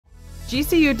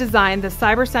GCU designed the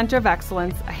Cyber Center of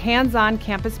Excellence, a hands-on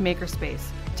campus makerspace,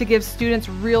 to give students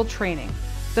real training.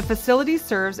 The facility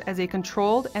serves as a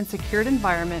controlled and secured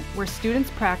environment where students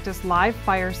practice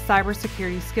live-fire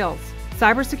cybersecurity skills.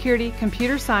 Cybersecurity,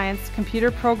 computer science,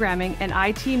 computer programming, and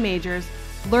IT majors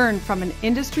learn from an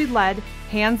industry-led,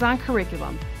 hands-on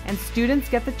curriculum, and students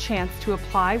get the chance to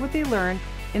apply what they learn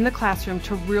in the classroom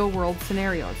to real-world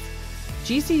scenarios.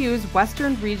 GCU's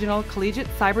Western Regional Collegiate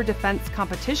Cyber Defense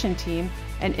Competition Team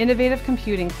and Innovative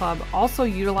Computing Club also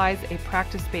utilize a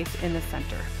practice space in the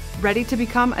center. Ready to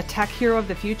become a tech hero of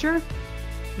the future?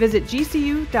 Visit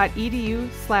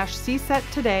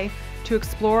gcu.edu/CSET today to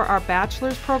explore our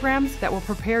bachelor's programs that will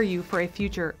prepare you for a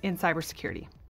future in cybersecurity.